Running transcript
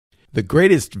The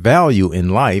greatest value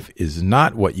in life is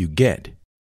not what you get.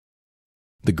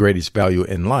 The greatest value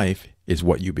in life is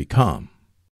what you become.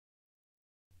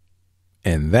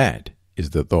 And that is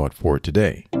the thought for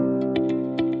today.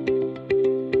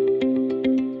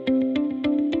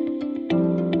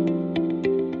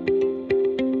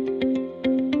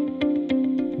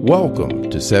 Welcome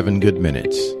to 7 Good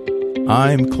Minutes.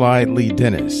 I'm Clyde Lee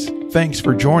Dennis. Thanks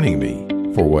for joining me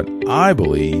for what I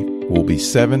believe will be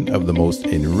 7 of the most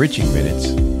enriching minutes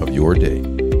of your day.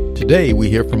 Today, we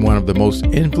hear from one of the most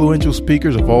influential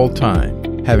speakers of all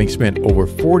time, having spent over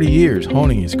 40 years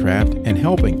honing his craft and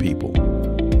helping people.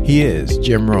 He is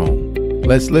Jim Rohn.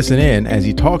 Let's listen in as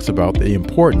he talks about the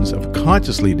importance of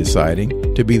consciously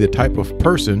deciding to be the type of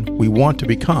person we want to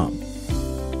become.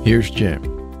 Here's Jim.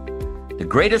 The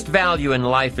greatest value in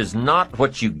life is not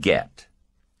what you get.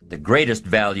 The greatest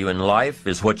value in life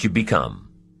is what you become.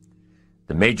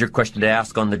 The major question to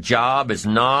ask on the job is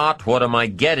not, what am I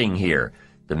getting here?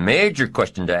 The major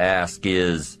question to ask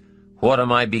is, what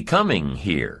am I becoming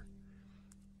here?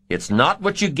 It's not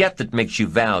what you get that makes you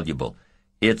valuable.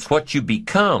 It's what you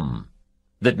become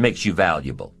that makes you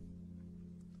valuable.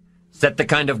 Set the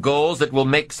kind of goals that will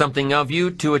make something of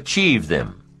you to achieve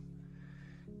them.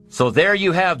 So there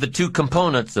you have the 2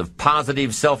 components of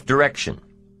positive self-direction.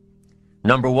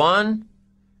 Number 1,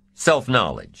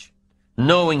 self-knowledge.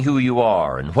 Knowing who you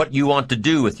are and what you want to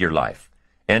do with your life.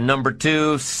 And number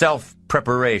 2,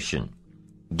 self-preparation,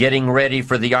 getting ready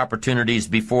for the opportunities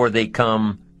before they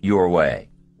come your way.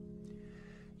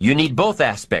 You need both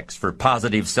aspects for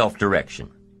positive self-direction,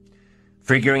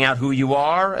 figuring out who you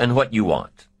are and what you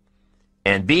want,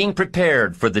 and being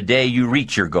prepared for the day you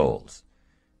reach your goals,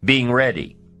 being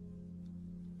ready,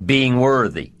 being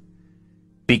worthy,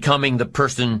 becoming the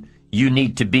person you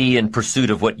need to be in pursuit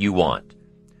of what you want.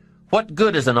 What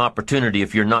good is an opportunity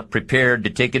if you're not prepared to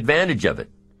take advantage of it?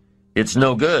 It's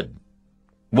no good.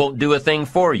 Won't do a thing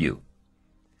for you.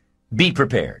 Be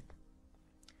prepared.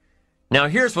 Now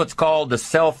here's what's called the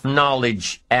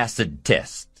self-knowledge acid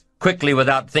test. Quickly,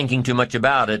 without thinking too much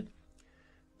about it,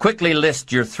 quickly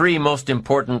list your 3 most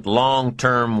important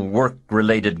long-term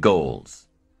work-related goals.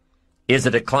 Is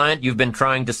it a client you've been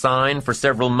trying to sign for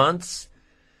several months?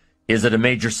 Is it a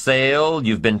major sale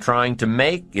you've been trying to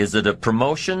make? Is it a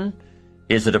promotion?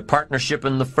 Is it a partnership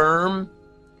in the firm?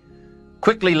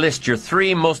 Quickly list your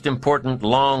 3 most important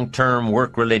long-term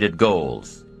work-related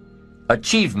goals.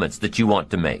 Achievements that you want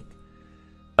to make.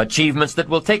 Achievements that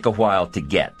will take a while to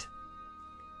get.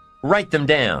 Write them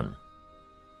down.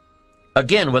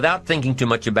 Again, without thinking too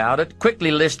much about it,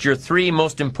 quickly list your 3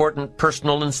 most important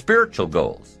personal and spiritual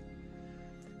goals.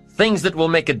 Things that will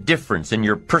make a difference in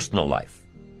your personal life.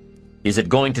 Is it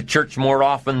going to church more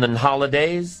often than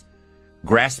holidays?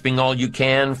 Grasping all you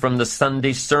can from the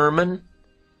Sunday sermon?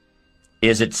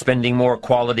 Is it spending more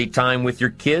quality time with your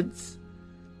kids?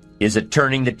 Is it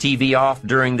turning the TV off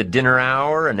during the dinner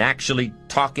hour and actually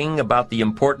talking about the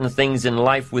important things in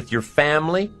life with your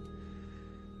family?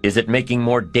 Is it making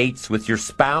more dates with your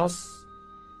spouse?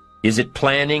 Is it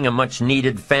planning a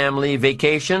much-needed family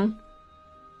vacation?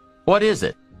 What is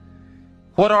it?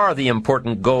 What are the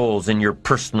important goals in your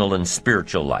personal and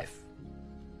spiritual life?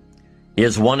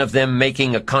 Is one of them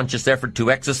making a conscious effort to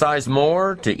exercise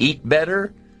more, to eat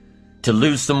better, to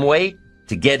lose some weight,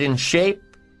 to get in shape?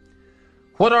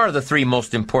 What are the 3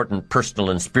 most important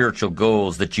personal and spiritual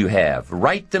goals that you have?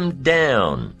 Write them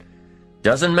down.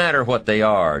 Doesn't matter what they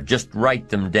are, just write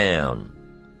them down.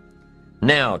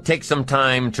 Now, take some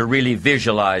time to really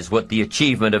visualize what the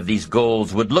achievement of these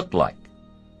goals would look like.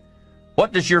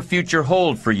 What does your future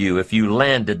hold for you if you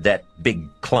landed that big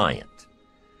client?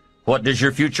 What does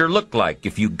your future look like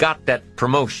if you got that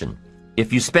promotion?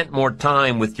 If you spent more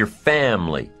time with your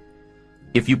family?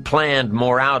 If you planned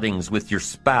more outings with your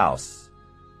spouse?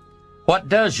 What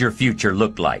does your future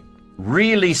look like?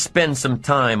 Really spend some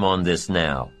time on this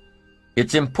now.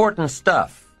 It's important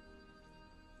stuff.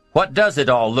 What does it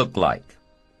all look like?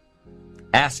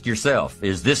 Ask yourself,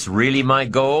 is this really my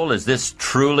goal? Is this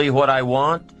truly what I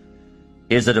want?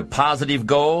 Is it a positive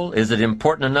goal? Is it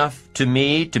important enough to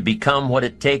me to become what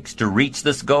it takes to reach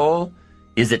this goal?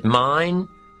 Is it mine?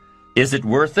 Is it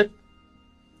worth it?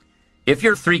 If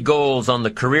your 3 goals on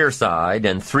the career side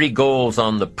and 3 goals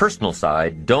on the personal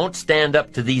side don't stand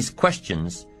up to these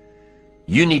questions,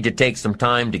 you need to take some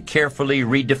time to carefully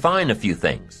redefine a few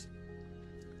things.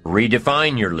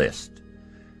 Redefine your list.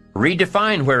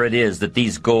 Redefine where it is that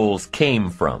these goals came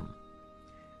from.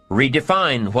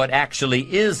 Redefine what actually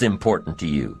is important to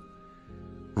you.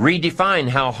 Redefine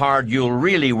how hard you'll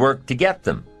really work to get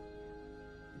them.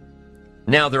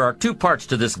 Now, there are 2 parts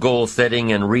to this goal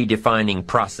setting and redefining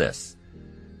process.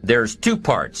 there's two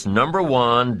parts. Number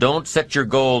one, don't set your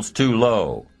goals too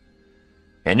low.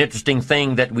 An interesting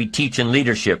thing that we teach in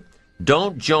leadership,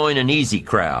 don't join an easy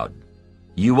crowd.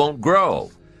 You won't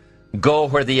grow. Go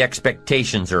where the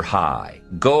expectations are high.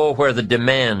 Go where the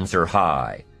demands are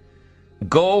high.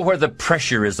 Go where the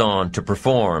pressure is on to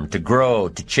perform, to grow,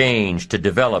 to change, to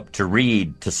develop, to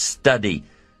read, to study,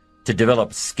 to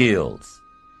develop skills.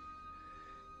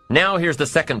 Now here's the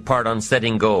second part on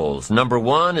setting goals. Number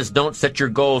one is don't set your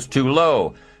goals too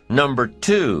low. Number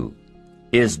two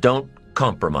is don't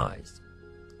compromise.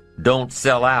 Don't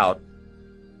sell out.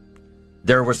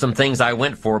 There were some things I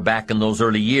went for back in those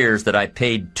early years that I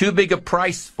paid too big a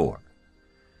price for.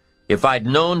 If I'd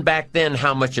known back then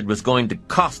how much it was going to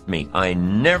cost me, I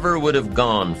never would have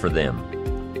gone for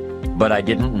them. But I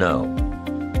didn't know.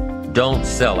 Don't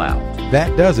sell out.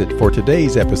 That does it for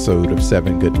today's episode of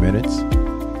 7 Good Minutes.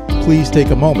 Please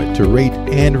take a moment to rate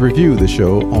and review the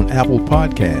show on Apple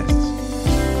Podcasts.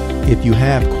 If you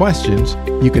have questions,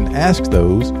 you can ask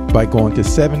those by going to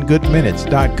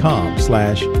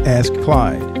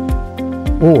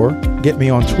 7goodminutes.com/AskClyde or get me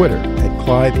on Twitter at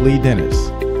Clyde Lee Dennis.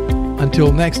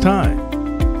 Until next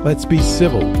time, let's be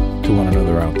civil to one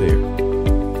another out there.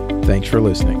 Thanks for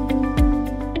listening.